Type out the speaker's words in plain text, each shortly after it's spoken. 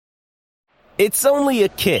It's only a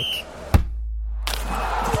kick,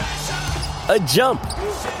 a jump,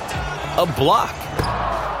 a block.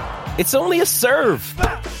 It's only a serve.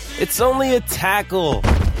 It's only a tackle,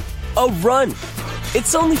 a run.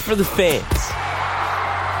 It's only for the fans.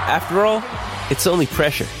 After all, it's only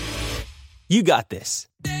pressure. You got this.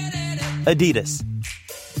 Adidas.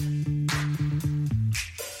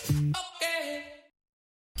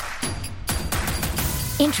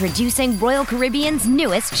 Introducing Royal Caribbean's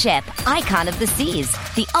newest ship, Icon of the Seas,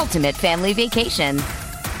 the ultimate family vacation.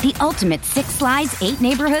 The ultimate 6 slides, 8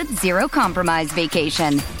 neighborhoods, 0 compromise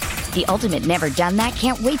vacation. The ultimate never done that,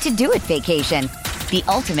 can't wait to do it vacation. The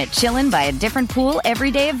ultimate chillin' by a different pool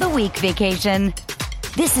every day of the week vacation.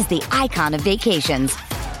 This is the Icon of vacations.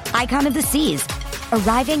 Icon of the Seas,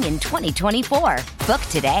 arriving in 2024. Book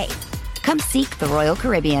today. Come seek the Royal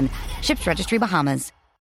Caribbean. Ships Registry, Bahamas.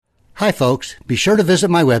 Hi, folks. Be sure to visit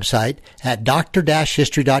my website at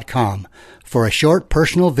dr-history.com for a short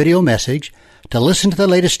personal video message, to listen to the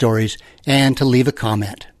latest stories, and to leave a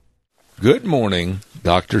comment. Good morning,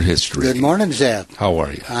 Dr. History. Good morning, Zeb. How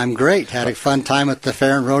are you? I'm great. Had a fun time at the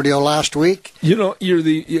fair and rodeo last week. You know,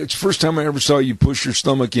 it's the first time I ever saw you push your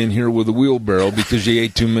stomach in here with a wheelbarrow because you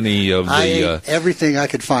ate too many of the... I ate everything I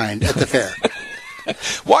could find at the fair.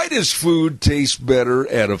 Why does food taste better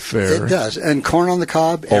at a fair? It does. And corn on the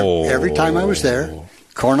cob, every time I was there.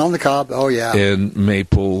 Corn on the cob, oh yeah. And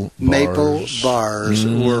maple bars.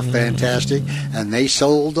 Were fantastic, and they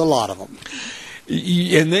sold a lot of them.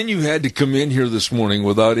 And then you had to come in here this morning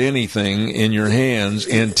without anything in your hands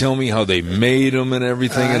and tell me how they made them and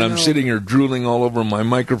everything, and I'm sitting here drooling all over my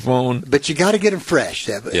microphone. But you got to get them fresh,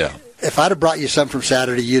 Deb. Yeah. If I'd have brought you some from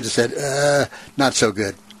Saturday, you'd have said, not so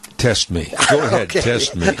good. Test me. Go ahead,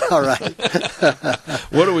 test me. All right.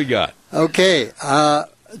 What do we got? Okay.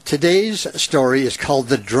 Today's story is called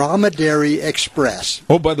The Dromedary Express.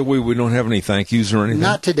 Oh, by the way, we don't have any thank yous or anything?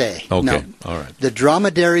 Not today. Okay. No. All right. The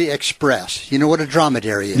Dromedary Express. You know what a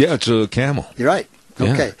dromedary is? Yeah, it's a camel. You're right.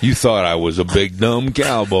 Yeah. Okay. You thought I was a big, dumb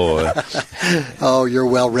cowboy. Oh, you're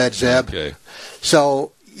well-read, Zeb. Okay.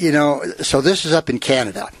 So, this is up in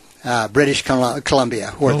Canada, British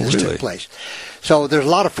Columbia, where this took place. So there's a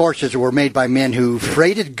lot of fortunes that were made by men who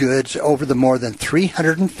freighted goods over the more than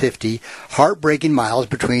 350 heartbreaking miles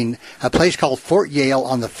between a place called Fort Yale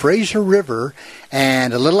on the Fraser River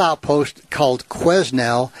and a little outpost called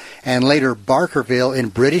Quesnel and later Barkerville in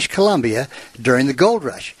British Columbia during the gold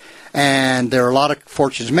rush. And there were a lot of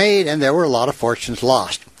fortunes made, and there were a lot of fortunes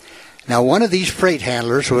lost. Now, one of these freight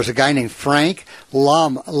handlers was a guy named Frank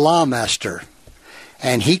Lawmester,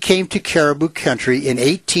 and he came to Caribou Country in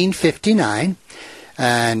 1859.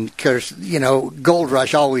 And, of course, Gold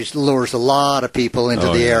Rush always lures a lot of people into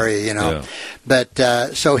the area, Yeah. But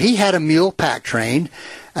so he had a mule pack train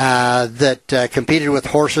that competed with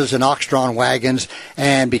horses and ox-drawn wagons.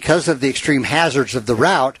 And because of the extreme hazards of the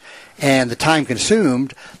route and the time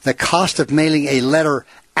consumed, the cost of mailing a letter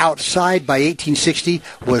outside by 1860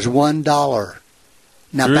 was $1.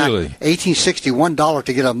 Now, really? Back 1860, $1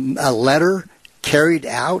 to get a letter carried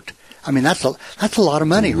out. I mean, that's a lot of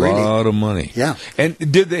money, really. A lot of money. Yeah. And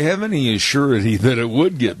did they have any surety that it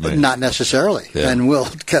would get made? Not necessarily. Yeah. And we'll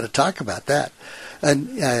kind of talk about that.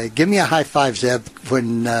 And give me a high five, Zeb,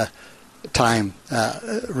 when time.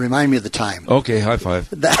 Remind me of the time. Okay, high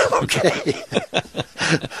five. Okay.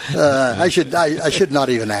 I should not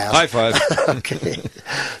even ask. High five. Okay.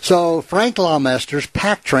 So Frank Lawmester's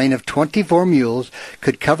pack train of 24 mules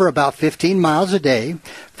could cover about 15 miles a day.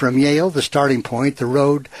 From Yale, the starting point, the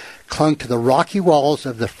road clung to the rocky walls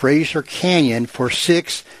of the Fraser Canyon for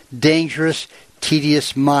 6 dangerous,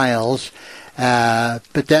 tedious miles.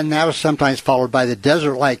 But then that was sometimes followed by the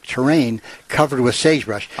desert-like terrain covered with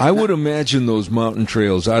sagebrush. I would imagine those mountain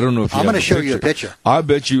trails. I don't know if you I'm going to show you a picture. I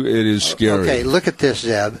bet you it is scary. Okay, look at this,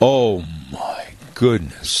 Zeb. Oh, my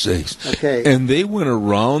goodness sakes. Okay. And they went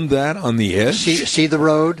around that on the edge? See the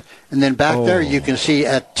road? And then back there you can see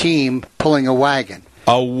a team pulling a wagon.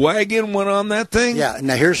 A wagon went on that thing? Yeah.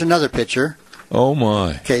 Now, here's another picture. Oh,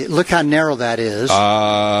 my. Okay, look how narrow that is.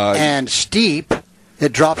 And steep.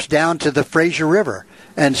 It drops down to the Fraser River.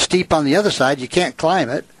 And steep on the other side, you can't climb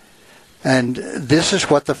it. And this is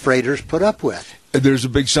what the freighters put up with. There's a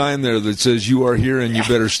big sign there that says, "You are here and you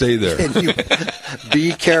better stay there."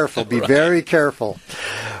 Be careful. Be very careful.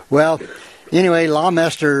 Well, anyway,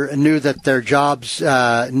 Lawmester knew that their jobs,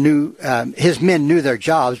 his men knew their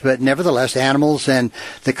jobs, but nevertheless, animals and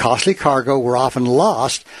the costly cargo were often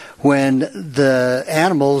lost when the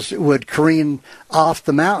animals would careen off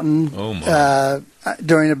the mountain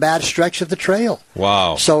during a bad stretch of the trail.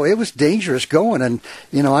 Wow. So it was dangerous going, and,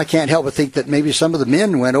 I can't help but think that maybe some of the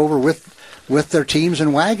men went over with with their teams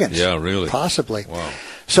and wagons. Yeah, really. Possibly. Wow.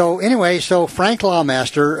 So anyway, Frank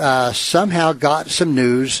Lawmaster somehow got some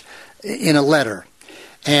news in a letter.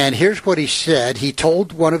 And here's what he said. He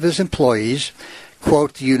told one of his employees,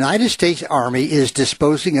 quote, "The United States Army is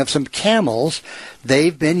disposing of some camels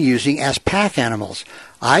they've been using as pack animals.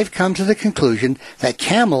 I've come to the conclusion that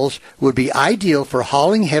camels would be ideal for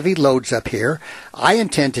hauling heavy loads up here. I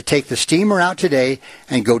intend to take the steamer out today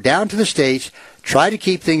and go down to the States, try to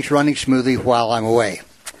keep things running smoothly while I'm away."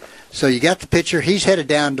 So you got the picture. He's headed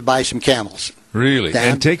down to buy some camels. Really?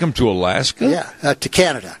 Down. And take them to Alaska? Yeah, to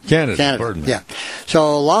Canada. Canada, pardon me. Yeah.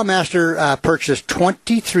 So Lawmaster purchased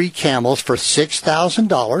 23 camels for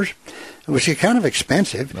 $6,000, which is kind of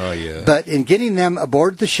expensive. Oh, yeah. But in getting them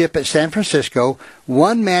aboard the ship at San Francisco,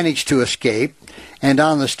 one managed to escape, and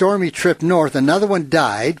on the stormy trip north, another one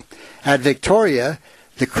died. At Victoria,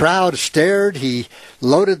 the crowd stared. He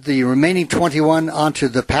loaded the remaining 21 onto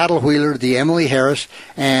the paddle wheeler, the Emily Harris,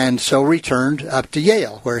 and so returned up to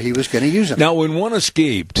Yale, where he was going to use them. Now, when one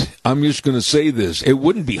escaped, I'm just going to say this, it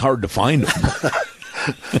wouldn't be hard to find them.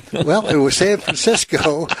 Well, it was San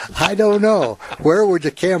Francisco. I don't know. Where would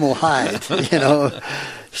the camel hide,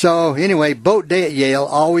 So anyway, boat day at Yale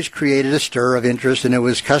always created a stir of interest, and it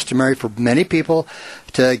was customary for many people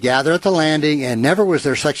to gather at the landing, and never was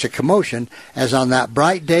there such a commotion as on that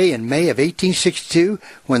bright day in May of 1862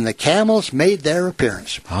 when the camels made their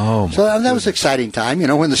appearance. Oh, so that was an exciting time,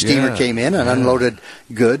 when the steamer came in and unloaded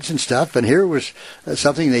goods and stuff, and here was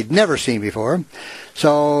something they'd never seen before.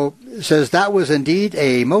 So it says that was indeed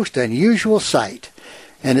a most unusual sight.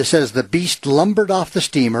 And it says the beast lumbered off the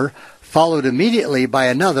steamer, followed immediately by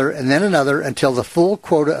another and then another until the full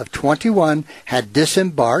quota of 21 had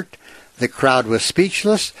disembarked. The crowd was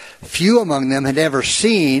speechless. Few among them had ever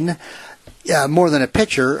seen more than a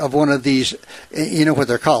picture of one of these, what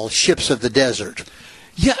they're called, ships of the desert.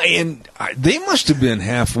 Yeah, and they must have been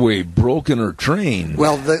halfway broken or trained.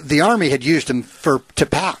 Well, the Army had used them to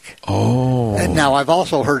pack. Oh. And now, I've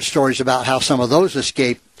also heard stories about how some of those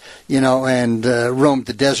escaped, and roamed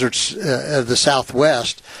the deserts of the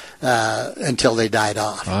Southwest until they died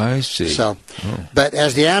off. I see. So, But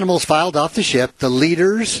as the animals filed off the ship,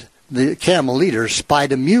 the camel leaders,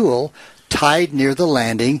 spied a mule tied near the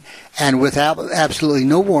landing, and without absolutely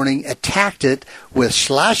no warning, attacked it with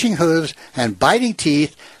slashing hooves and biting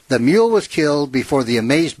teeth. The mule was killed before the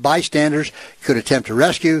amazed bystanders could attempt to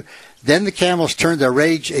rescue. Then the camels turned their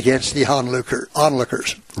rage against the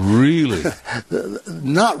onlookers. Really?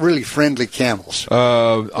 Not really friendly camels.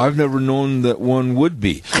 I've never known that one would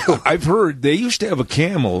be. I've heard they used to have a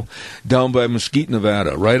camel down by Mesquite,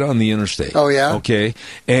 Nevada, right on the interstate. Oh, yeah? Okay.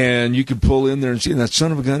 And you could pull in there and see, and that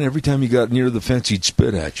son of a gun, every time you got near the fence, he'd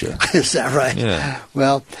spit at you. Is that right? Yeah.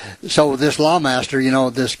 Well, so this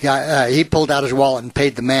Lawmaster, this guy, he pulled out his wallet and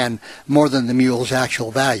paid the man more than the mule's actual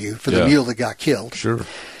value for the mule that got killed. Sure.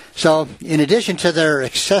 So, in addition to their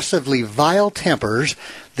excessively vile tempers,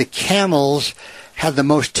 the camels had the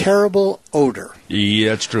most terrible odor. Yeah,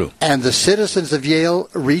 that's true. And the citizens of Yale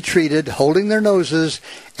retreated, holding their noses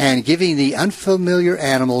and giving the unfamiliar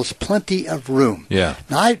animals plenty of room. Yeah.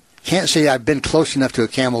 Now, I can't say I've been close enough to a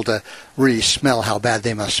camel to really smell how bad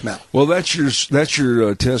they must smell. Well, that's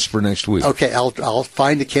your test for next week. Okay, I'll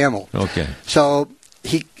find a camel. Okay. So,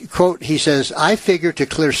 he says, "I figured to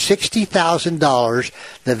clear $60,000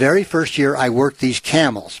 the very first year I worked these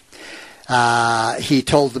camels." He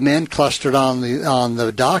told the men clustered on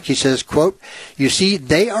the dock, he says, quote, "You see,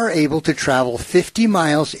 they are able to travel 50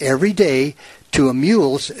 miles every day to a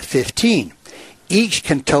mule's 15. Each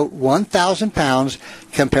can tote 1,000 pounds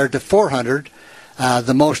compared to 400,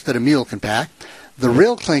 the most that a mule can pack. The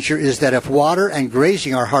real clincher is that if water and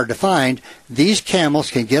grazing are hard to find, these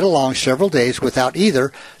camels can get along several days without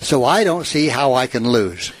either, so I don't see how I can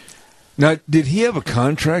lose." Now, did he have a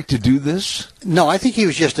contract to do this? No, I think he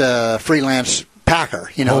was just a freelance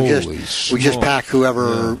packer. We just pack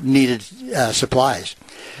whoever needed supplies.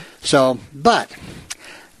 So, but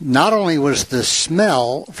not only was the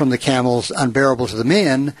smell from the camels unbearable to the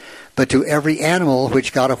men, but to every animal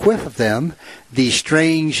which got a whiff of them, these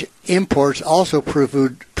strange imports also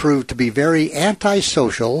proved to be very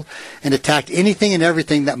antisocial and attacked anything and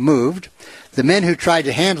everything that moved. The men who tried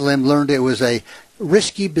to handle him learned it was a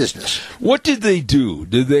risky business. What did they do?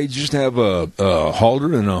 Did they just have a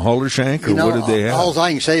halter and a halter shank, or what did they have? All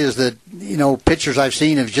I can say is that, pictures I've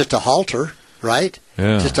seen of just a halter, right?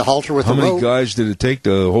 Yeah. Just a halter with a rope. How many guys did it take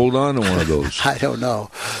to hold on to one of those? I don't know.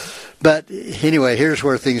 But anyway, here's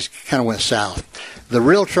where things kind of went south. The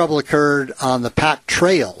real trouble occurred on the packed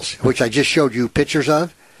trails, which I just showed you pictures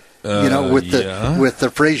of, with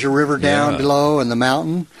the Fraser River down below and the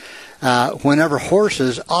mountain. Whenever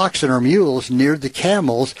horses, oxen, or mules neared the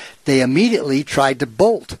camels, they immediately tried to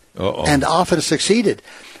bolt, and often succeeded.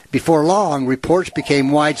 Before long, reports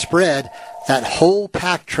became widespread that whole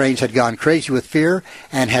pack trains had gone crazy with fear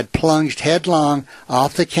and had plunged headlong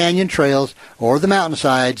off the canyon trails or the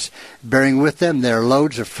mountainsides, bearing with them their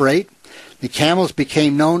loads of freight. The camels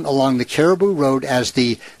became known along the Caribou Road as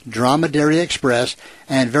the Dromedary Express,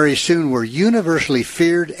 and very soon were universally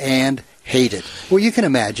feared and hated. Well, you can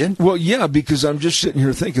imagine. Well, yeah, because I'm just sitting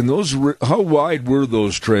here thinking, how wide were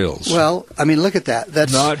those trails? Well, I mean, look at that.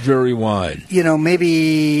 That's not very wide.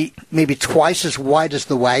 Maybe twice as wide as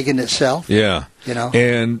the wagon itself. Yeah.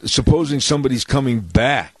 And supposing somebody's coming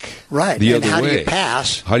back right. the and other how way. do you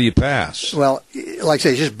pass? How do you pass? Well, like I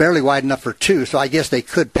say, it's just barely wide enough for two, so I guess they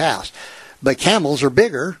could pass. But camels are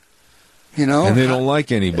bigger, And they don't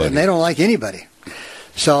like anybody.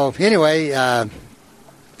 So, anyway,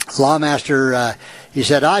 Lawmaster, he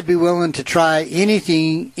said, I'd be willing to try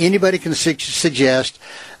anything anybody can suggest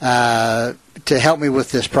to help me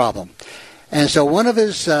with this problem. And so one of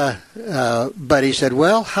his buddies said,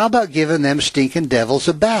 well, how about giving them stinking devils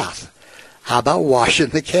a bath? How about washing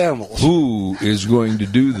the camels? Who is going to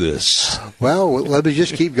do this? Well, let me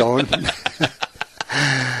just keep going.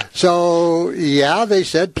 So, yeah, they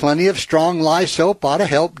said plenty of strong lye soap ought to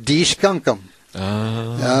help de-skunk them.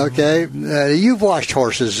 Okay. You've washed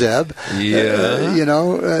horses, Zeb. Yeah.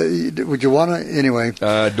 Would you want to? Anyway.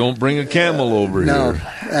 Don't bring a camel over here.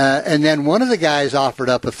 And then one of the guys offered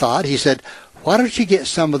up a thought. He said, why don't you get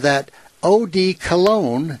some of that OD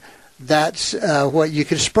cologne? That's what you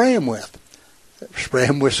could spray them with. Spray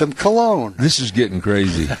them with some cologne. This is getting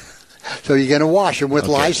crazy. So you're going to wash them with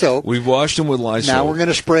lye soap. We've washed them with lye soap. Now we're going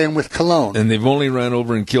to spray them with cologne. And they've only ran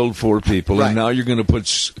over and killed 4 people. Right. And now you're going to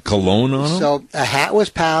put cologne on them? So a hat was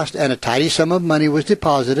passed and a tidy sum of money was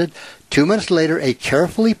deposited. 2 minutes later, a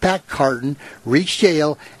carefully packed carton reached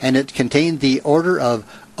jail, and it contained the order of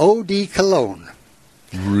OD cologne.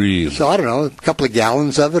 Really? So I don't know, a couple of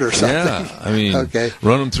gallons of it or something. Yeah, I mean,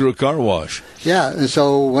 run them through a car wash. Yeah, and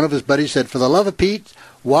so one of his buddies said, for the love of Pete,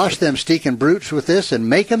 wash them stinking brutes with this and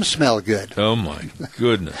make them smell good. Oh, my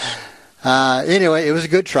goodness. Anyway, it was a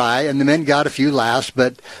good try, and the men got a few laughs,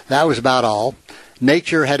 but that was about all.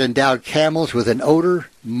 Nature had endowed camels with an odor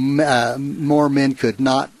more men could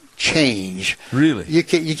not change. Really? You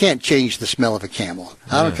can't change the smell of a camel.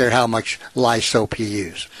 I don't care how much lye soap you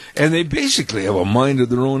use. And they basically have a mind of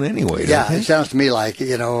their own anyway. Yeah, it sounds to me like,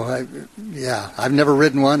 I've never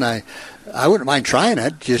ridden one. I wouldn't mind trying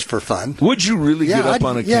it just for fun. Would you really get up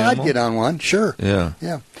on a camel? Yeah, I'd get on one, sure. Yeah.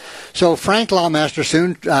 So Frank Lawmaster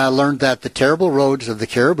soon learned that the terrible roads of the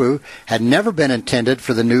Caribou had never been intended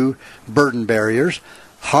for the new burden barriers.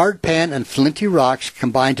 Hard pan and flinty rocks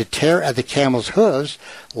combined to tear at the camel's hooves,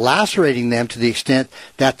 lacerating them to the extent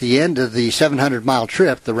that at the end of the 700-mile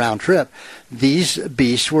trip, the round trip, these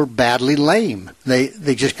beasts were badly lame. They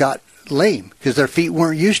just got lame because their feet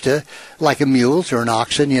weren't used to like a mule's or an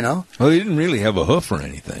oxen, Well, they didn't really have a hoof or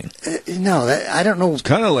anything. No, I don't know. It's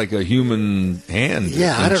kind of like a human hand.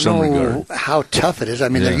 Yeah, I don't know how tough it is. I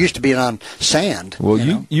mean, they're used to being on sand. Well,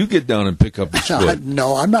 you get down and pick up its foot.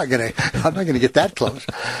 No, I'm not gonna get that close.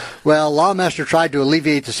 Well, Lawmaster tried to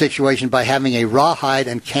alleviate the situation by having a rawhide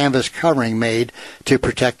and canvas covering made to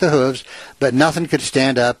protect the hooves, but nothing could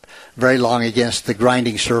stand up very long against the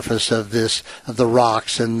grinding surface of the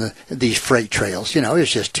rocks and these freight trails.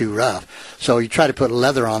 It's just too rough. So you try to put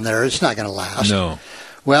leather on there, it's not going to last. No.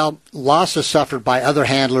 Well, losses suffered by other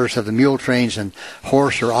handlers of the mule trains and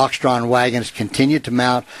horse or ox-drawn wagons continued to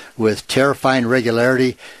mount with terrifying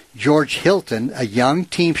regularity. George Hilton, a young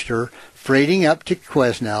teamster freighting up to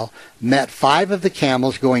Quesnel, met 5 of the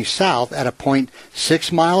camels going south at a point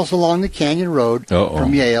 6 miles along the canyon road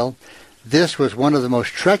from Yale. This was one of the most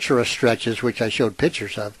treacherous stretches, which I showed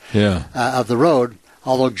pictures of the road.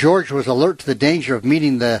 Although George was alert to the danger of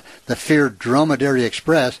meeting the feared Dromedary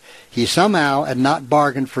Express, he somehow had not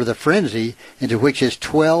bargained for the frenzy into which his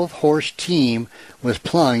 12-horse team was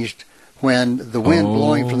plunged when the wind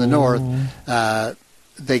blowing from the north,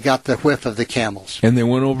 they got the whiff of the camels. And they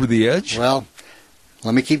went over the edge? Well,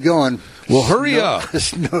 let me keep going. Well, hurry up.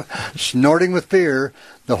 Snorting with fear,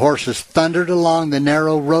 the horses thundered along the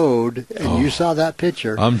narrow road, and you saw that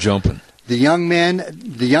picture. I'm jumping. The young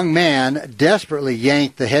man desperately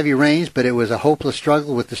yanked the heavy reins, but it was a hopeless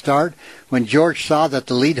struggle with the start. When George saw that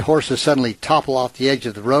the lead horses suddenly topple off the edge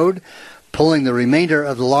of the road, pulling the remainder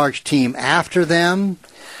of the large team after them,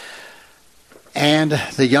 and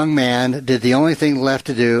the young man did the only thing left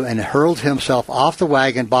to do and hurled himself off the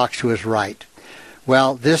wagon box to his right.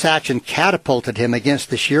 Well, this action catapulted him against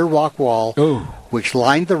the sheer rock wall, which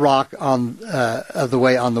lined the rock of the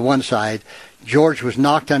way on the one side. George was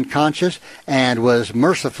knocked unconscious and was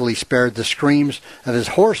mercifully spared the screams of his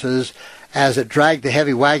horses as it dragged the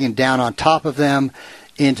heavy wagon down on top of them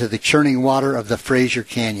into the churning water of the Fraser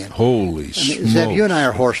Canyon. Holy smokes. Zeb, you and I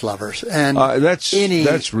are horse lovers. And that's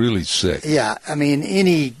really sick. Yeah, I mean,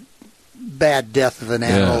 any bad death of an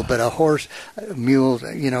animal, but a horse, a mule,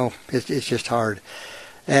 it's just hard.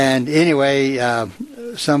 And anyway,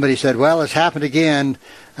 somebody said, well, it's happened again.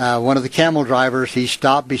 One of the camel drivers, he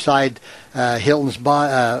stopped beside Hilton's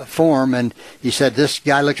form, and he said, this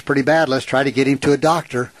guy looks pretty bad. Let's try to get him to a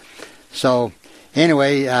doctor. So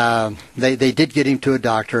anyway, they did get him to a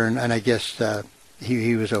doctor, and I guess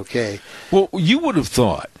he was okay. Well, you would have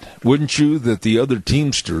thought, wouldn't you, that the other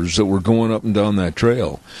teamsters that were going up and down that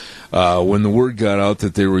trail, when the word got out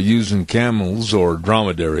that they were using camels or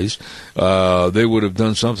dromedaries, they would have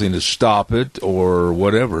done something to stop it or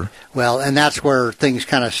whatever. Well, and that's where things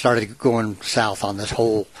kind of started going south on this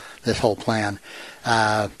whole plan.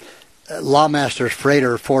 Lawmaster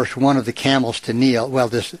Frater forced one of the camels to kneel. Well,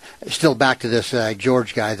 this still back to this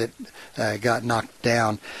George guy that got knocked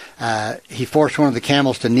down. He forced one of the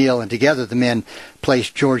camels to kneel, and together the men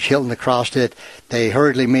placed George Hilton across it. They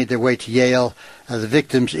hurriedly made their way to Yale. The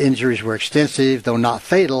victim's injuries were extensive, though not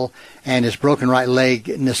fatal, and his broken right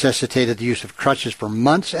leg necessitated the use of crutches for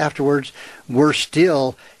months afterwards. Worse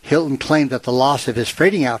still, Hilton claimed that the loss of his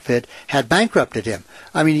freighting outfit had bankrupted him.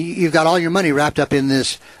 I mean, you've got all your money wrapped up in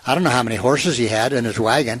this, I don't know how many horses he had in his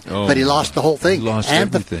wagon, but he lost the whole thing. He lost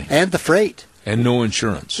everything. And the freight. And no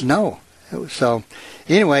insurance. No. So,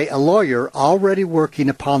 anyway, a lawyer already working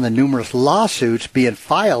upon the numerous lawsuits being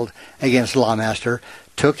filed against Lawmaster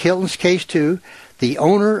took Hilton's case too. The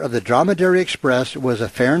owner of the Dromedary Express was a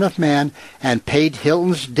fair enough man and paid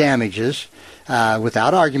Hilton's damages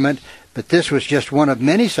without argument, but this was just one of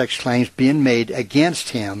many such claims being made against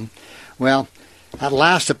him. Well, at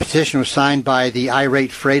last a petition was signed by the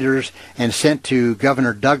irate freighters and sent to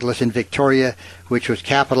Governor Douglas in Victoria, which was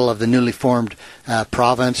capital of the newly formed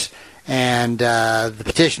province, and the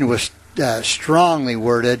petition was strongly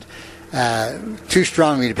worded, too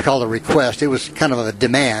strongly to be called a request. It was kind of a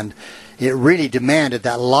demand. It really demanded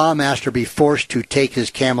that Lawmaster be forced to take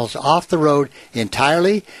his camels off the road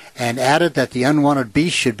entirely, and added that the unwanted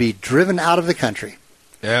beast should be driven out of the country.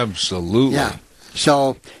 Absolutely. Yeah.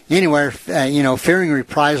 So, anyway, fearing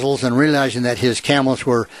reprisals and realizing that his camels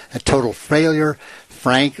were a total failure,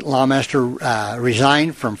 Frank Lawmaster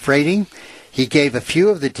resigned from freighting. He gave a few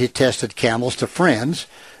of the detested camels to friends.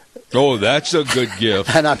 Oh, that's a good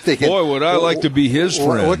gift. And I'm thinking, boy, would I like to be his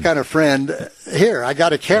friend. What kind of friend? Here, I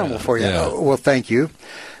got a camel for you. Yeah. Well, thank you.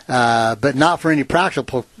 But not for any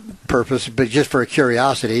practical purpose, but just for a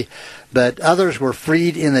curiosity. But others were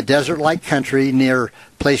freed in the desert-like country near a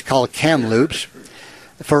place called Kamloops.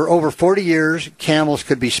 For over 40 years, camels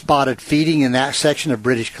could be spotted feeding in that section of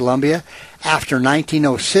British Columbia. After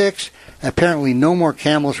 1906, apparently no more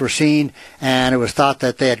camels were seen, and it was thought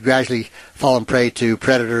that they had gradually fallen prey to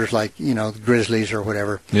predators like, grizzlies or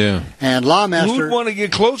whatever. Yeah. And Lawmaster... Who'd want to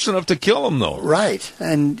get close enough to kill them, though? Right.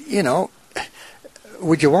 And,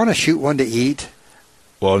 would you want to shoot one to eat?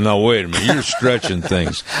 Well, now, wait a minute. You're stretching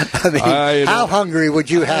things. I mean, how hungry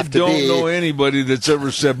would you have to be? I don't know anybody that's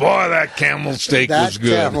ever said, boy, that camel steak was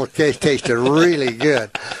good. That camel steak tasted really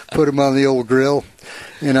good. Put them on the old grill.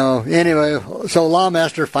 Anyway, so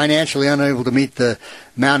Lawmaster, financially unable to meet the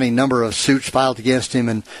mounting number of suits filed against him,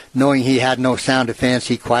 and knowing he had no sound defense,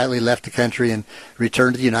 he quietly left the country and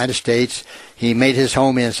returned to the United States. He made his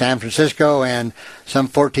home in San Francisco, and some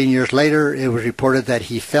 14 years later, it was reported that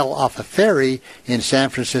he fell off a ferry in San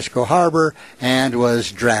Francisco Harbor and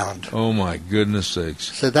was drowned. Oh, my goodness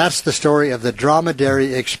sakes. So that's the story of the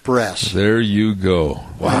Dromedary Express. There you go.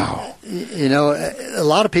 Wow. A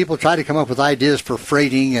lot of people try to come up with ideas for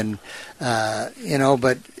freighting and,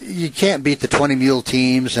 but you can't beat the 20-mule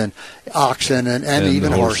teams and oxen and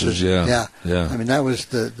even horses. Yeah. I mean, that was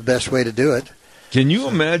the best way to do it. Can you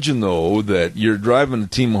imagine, though, that you're driving a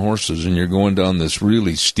team of horses and you're going down this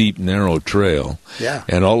really steep, narrow trail,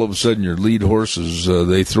 and all of a sudden your lead horses,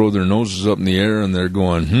 they throw their noses up in the air and they're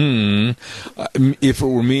going, if it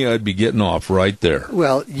were me, I'd be getting off right there.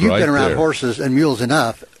 Well, you've been around horses and mules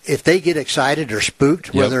enough. If they get excited or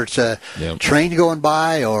spooked, whether it's a train going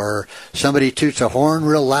by or somebody toots a horn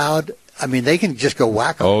real loud, I mean, they can just go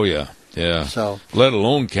whack them. Oh, yeah. Yeah. So, let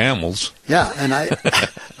alone camels. Yeah, and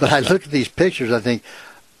but I look at these pictures, I think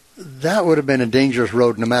that would have been a dangerous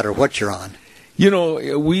road no matter what you're on.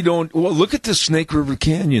 We don't. Well, look at the Snake River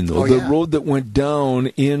Canyon, though. The road that went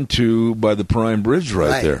down by the Prime Bridge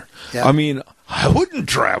right there. Yeah. I mean, I wouldn't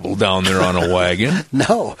travel down there on a wagon.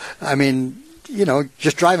 No. I mean,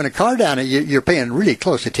 just driving a car down it, you're paying really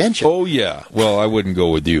close attention. Oh, yeah. Well, I wouldn't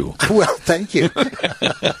go with you. Well, thank you.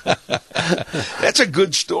 That's a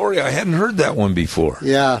good story. I hadn't heard that one before.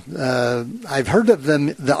 Yeah. I've heard of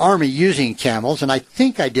the Army using camels, and I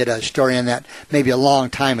think I did a story on that maybe a long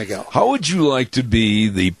time ago. How would you like to be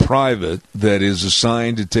the private that is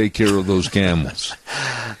assigned to take care of those camels?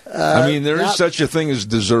 I mean, there is such a thing as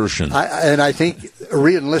desertion. And I think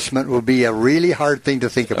re-enlistment would be a really hard thing to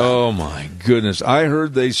think about. Oh, my goodness. I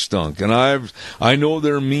heard they stunk, and I know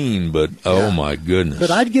they're mean, but oh, my goodness.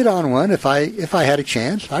 But I'd get on one if I had a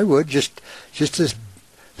chance. I would just to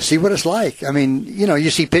see what it's like. I mean, you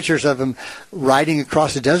see pictures of them riding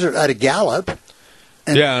across the desert at a gallop.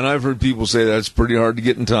 And I've heard people say that's pretty hard to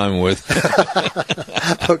get in time with.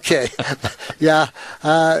 Okay. Yeah,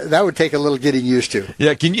 that would take a little getting used to.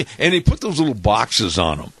 Yeah, and they put those little boxes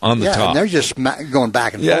on them, on the top. Yeah, and they're just going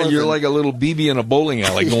back and forth. Yeah, you're like a little BB in a bowling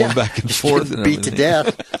alley going back and forth. And beat to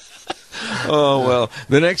death. Oh, well,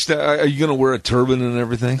 the next, are you going to wear a turban and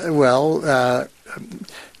everything? Well,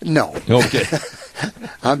 no. Okay.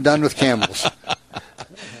 I'm done with camels.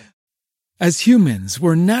 As humans,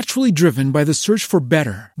 we're naturally driven by the search for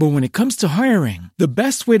better. But when it comes to hiring, the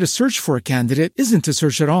best way to search for a candidate isn't to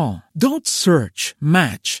search at all. Don't search,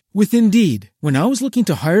 match with Indeed. When I was looking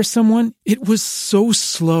to hire someone, it was so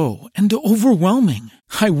slow and overwhelming.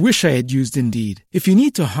 I wish I had used Indeed. If you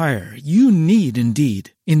need to hire, you need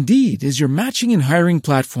Indeed. Indeed is your matching and hiring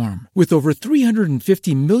platform with over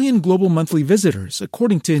 350 million global monthly visitors,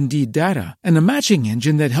 according to Indeed data, and a matching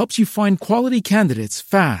engine that helps you find quality candidates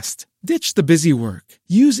fast. Ditch the busy work.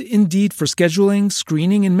 Use Indeed for scheduling,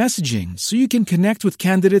 screening, and messaging so you can connect with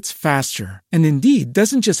candidates faster. And Indeed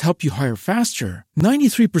doesn't just help you hire faster.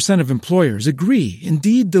 93% of employers agree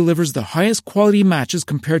Indeed delivers the highest quality matches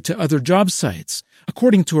compared to other job sites,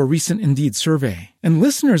 according to a recent Indeed survey. And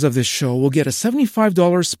listeners of this show will get a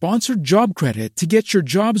 $75 sponsored job credit to get your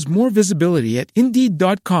jobs more visibility at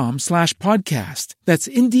Indeed.com/podcast. That's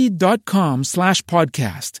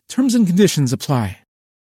Indeed.com/podcast. Terms and conditions apply.